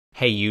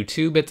Hey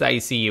YouTube, it's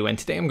ICU, and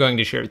today I'm going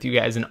to share with you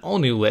guys an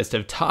all-new list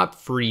of top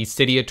free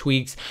Cydia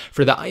tweaks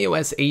for the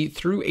iOS 8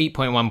 through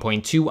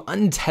 8.1.2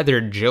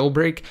 untethered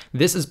jailbreak.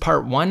 This is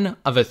part 1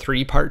 of a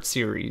 3-part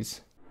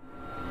series.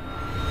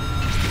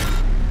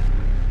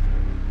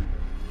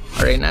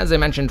 Alright, and as I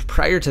mentioned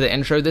prior to the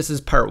intro, this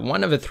is part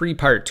 1 of a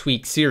 3-part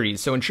tweak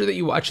series, so ensure that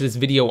you watch this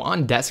video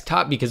on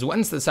desktop because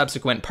once the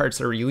subsequent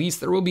parts are released,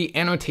 there will be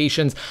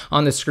annotations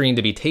on the screen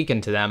to be taken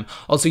to them.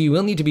 Also, you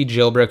will need to be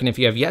jailbroken if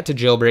you have yet to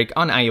jailbreak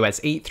on iOS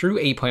 8 through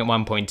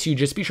 8.1.2.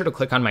 Just be sure to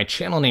click on my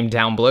channel name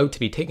down below to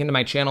be taken to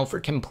my channel for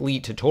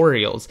complete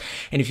tutorials.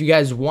 And if you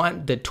guys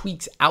want the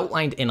tweaks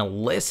outlined in a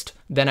list,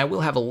 then I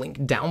will have a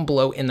link down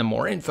below in the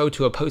more info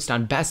to a post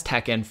on Best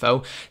Tech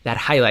Info that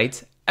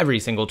highlights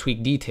every single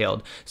tweak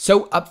detailed.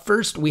 So up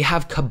first, we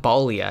have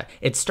Cydia.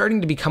 It's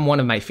starting to become one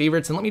of my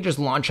favorites, and let me just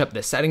launch up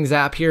the settings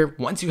app here.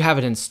 Once you have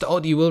it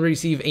installed, you will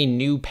receive a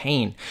new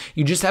pane.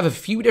 You just have a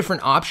few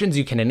different options.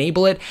 You can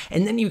enable it,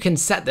 and then you can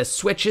set the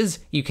switches,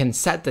 you can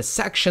set the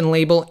section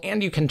label,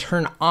 and you can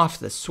turn off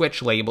the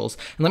switch labels.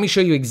 And let me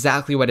show you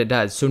exactly what it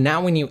does. So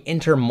now when you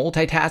enter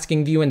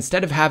multitasking view,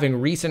 instead of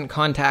having recent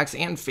contacts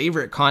and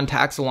favorite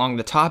contacts along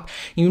the top,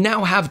 you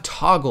now have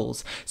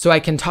toggles. So I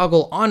can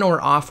toggle on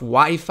or off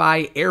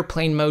Wi-Fi,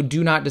 airplane mode,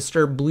 do not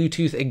disturb,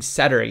 Bluetooth,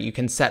 etc. You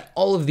can set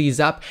all of these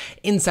up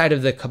inside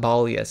of the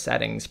Cydia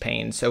settings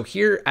pane. So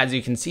here, as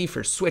you can see,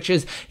 for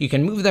switches, you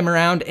can move them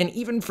around, and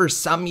even for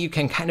some, you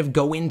can kind of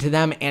go into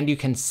them and you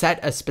can set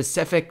a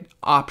specific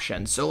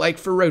option. So like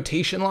for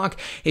rotation lock,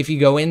 if you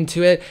go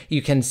into it,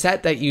 you can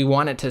set that you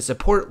want it to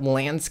support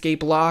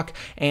landscape lock,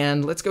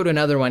 and let's go to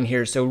another one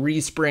here. So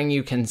respring,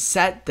 you can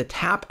set the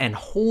tap and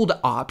hold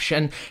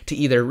option to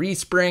either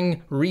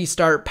respring,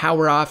 restart,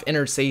 power off,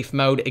 enter safe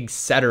mode,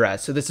 etc.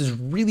 So this is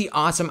really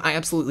awesome. I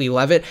absolutely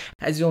love it.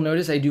 As you'll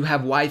notice, I do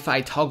have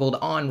Wi-Fi toggled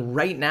on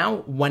right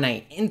now. When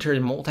I enter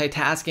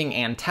multitasking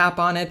and tap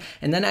on it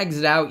and then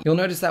exit out, you'll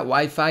notice that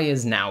Wi-Fi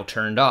is now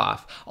turned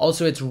off.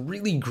 Also, it's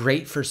really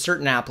great for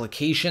certain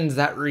applications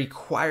that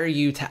require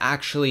you to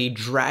actually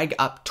drag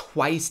up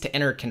twice to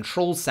enter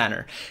Control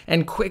Center.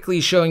 And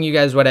quickly showing you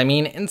guys what I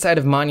mean, inside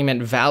of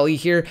Monument Valley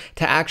here,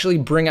 to actually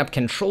bring up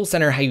Control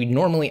Center how you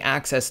normally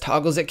access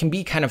toggles, it can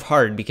be kind of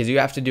hard because you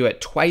have to do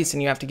it twice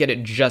and you have to get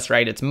it just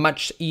right. It's much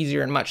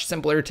easier and much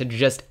simpler to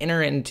just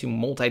enter into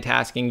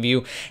multitasking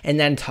view and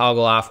then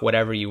toggle off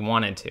whatever you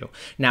wanted to.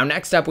 Now,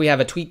 next up, we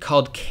have a tweak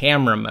called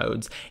camera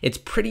modes. It's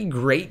pretty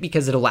great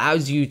because it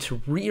allows you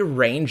to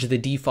rearrange the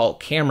default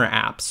camera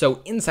app.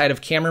 So inside of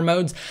camera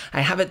modes,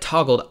 I have it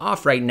toggled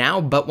off right now,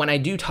 but when I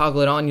do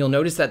toggle it on, you'll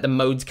notice that the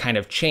modes kind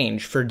of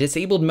change. For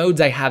disabled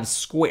modes, I have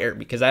square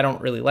because I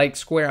don't really like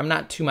square. I'm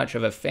not too much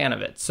of a fan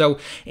of it. So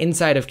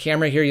inside of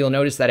camera here, you'll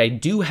notice that I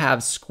do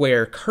have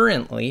square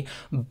currently,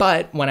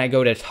 but when I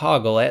go to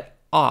toggle it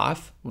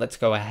off, let's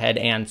go ahead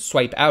and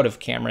swipe out of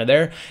camera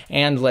there,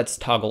 and let's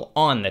toggle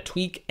on the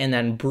tweak and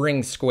then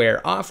bring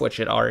square off, which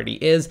it already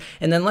is.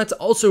 And then let's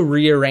also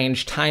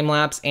rearrange time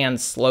lapse and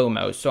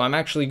slow-mo. So I'm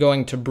actually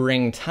going to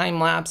bring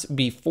time lapse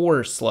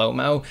before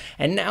slow-mo.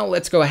 And now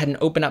let's go ahead and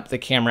open up the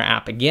camera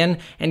app again,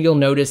 and you'll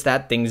notice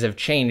that things have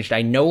changed.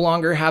 I no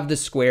longer have the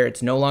square.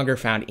 It's no longer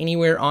found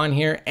anywhere on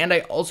here. And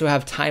I also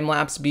have time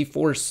lapse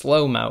before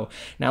slow-mo.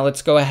 Now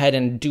let's go ahead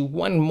and do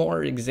one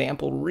more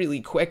example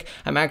really quick.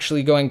 I'm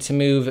actually going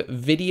to move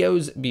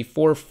videos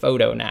before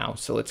photo now.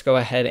 So let's go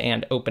ahead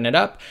and open it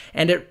up,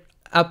 and it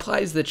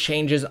applies the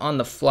changes on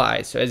the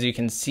fly. So as you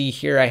can see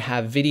here, I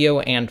have video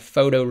and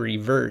photo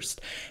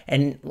reversed.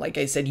 And like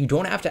I said, you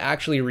don't have to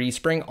actually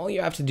respring. All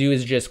you have to do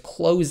is just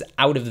close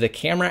out of the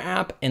camera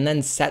app and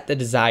then set the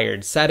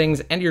desired settings,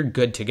 and you're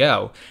good to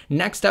go.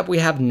 Next up, we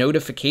have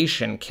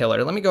notification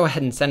killer. Let me go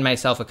ahead and send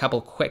myself a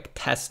couple quick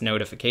test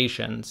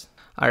notifications.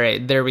 All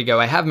right, there we go.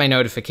 I have my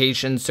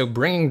notifications. So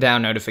bringing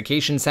down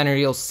Notification Center,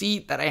 you'll see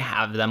that I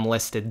have them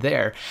listed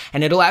there.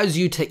 And it allows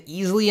you to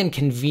easily and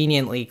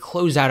conveniently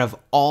close out of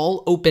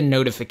all open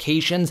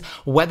notifications,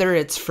 whether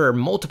it's for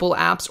multiple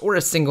apps or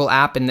a single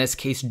app, in this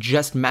case,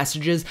 just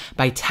messages,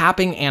 by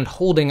tapping and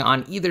holding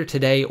on either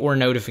Today or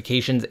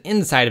Notifications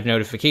inside of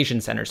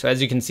Notification Center. So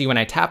as you can see, when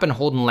I tap and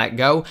hold and let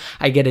go,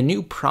 I get a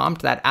new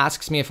prompt that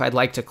asks me if I'd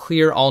like to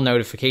clear all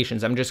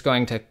notifications. I'm just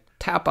going to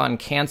tap on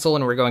cancel,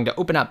 and we're going to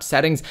open up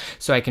settings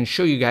so I can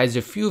show you guys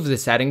a few of the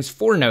settings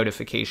for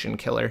notification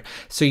killer.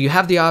 So you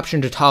have the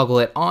option to toggle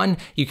it on,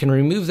 you can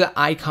remove the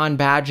icon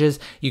badges,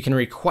 you can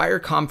require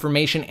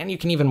confirmation, and you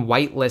can even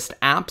whitelist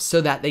apps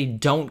so that they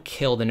don't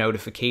kill the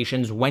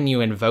notifications when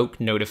you invoke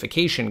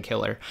notification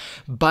killer.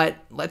 But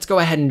let's go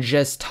ahead and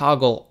just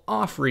toggle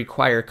off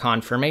require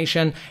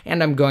confirmation,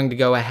 and I'm going to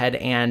go ahead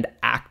and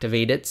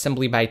activate it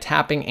simply by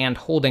tapping and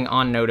holding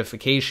on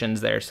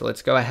notifications there. So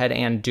let's go ahead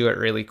and do it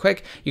really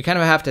quick. You kind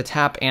of have to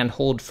tap and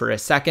hold for a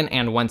second,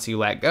 and once you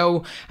let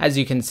go, as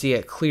you can see,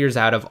 it clears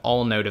out of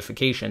all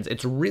notifications.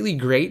 It's really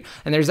great,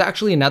 and there's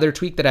actually another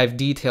tweak that I've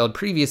detailed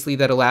previously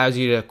that allows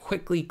you to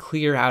quickly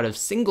clear out of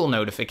single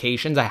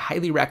notifications. I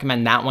highly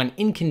recommend that one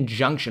in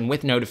conjunction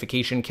with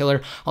Notification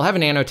Killer. I'll have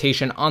an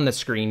annotation on the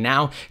screen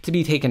now to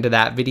be taken to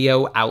that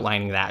video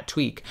outlining that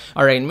tweak.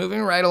 All right,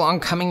 moving right along,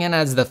 coming in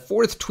as the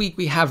fourth tweak,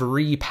 we have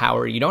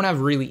Repower. You don't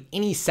have really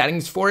any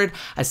settings for it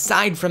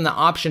aside from the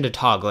option to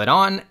toggle it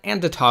on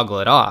and to toggle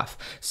it off.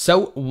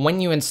 So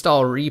when you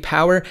install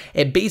Repower,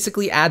 it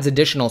basically adds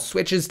additional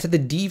switches to the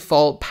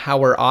default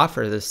power off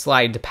or the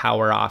slide to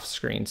power off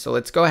screen. So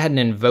let's go ahead and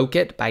invoke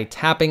it by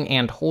tapping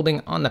and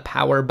holding on the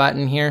power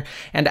button here.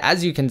 And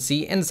as you can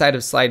see inside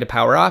of slide to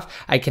power off,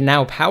 I can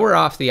now power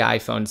off the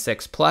iPhone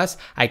 6 Plus,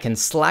 I can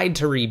slide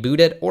to reboot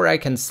it, or I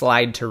can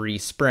slide to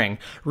respring.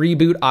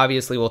 Reboot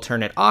obviously will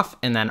turn it off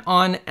and then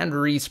on, and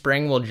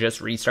respring will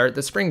just restart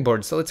the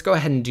springboard. So let's go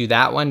ahead and do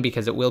that one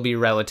because it will be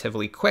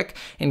relatively quick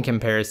in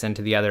comparison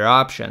to the other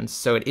options.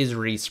 So it is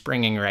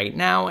respringing right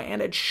now,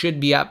 and it should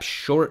be up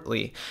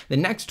shortly. The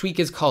next tweak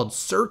is called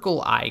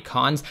circle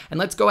icons, and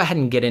let's go ahead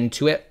and get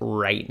into it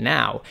right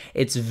now.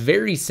 It's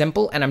very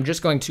simple, and I'm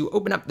just going to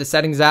open up the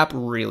settings app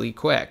really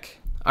quick.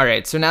 All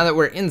right, so now that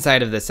we're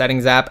inside of the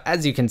settings app,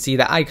 as you can see,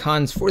 the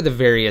icons for the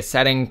various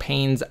setting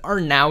panes are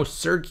now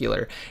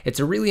circular. It's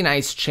a really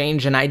nice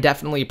change, and I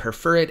definitely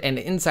prefer it. And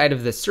inside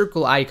of the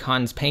circle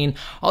icons pane,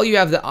 all you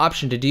have the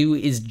option to do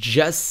is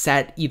just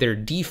set either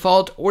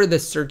default or the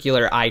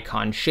circular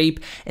icon shape.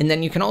 And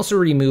then you can also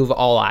remove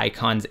all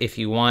icons if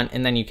you want,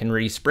 and then you can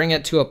respring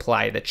it to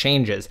apply the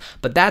changes.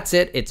 But that's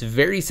it. It's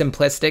very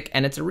simplistic,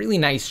 and it's a really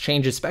nice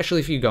change, especially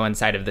if you go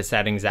inside of the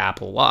settings app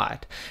a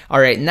lot.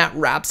 All right, and that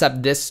wraps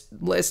up this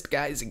list,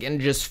 guys. Again,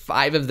 just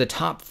 5 of the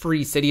top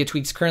free Cydia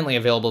tweaks currently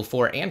available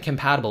for and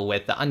compatible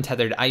with the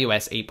untethered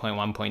iOS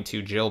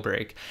 8.1.2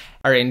 jailbreak.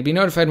 All right, and to be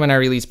notified when I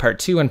release part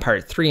 2 and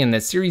part 3 in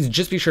this series,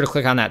 just be sure to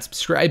click on that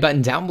subscribe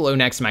button down below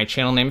next to my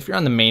channel name if you're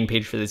on the main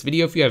page for this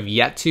video if you have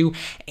yet to,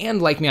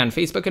 and like me on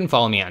Facebook and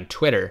follow me on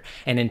Twitter.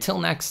 And until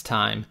next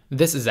time,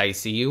 this is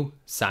ICU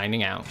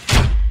signing out.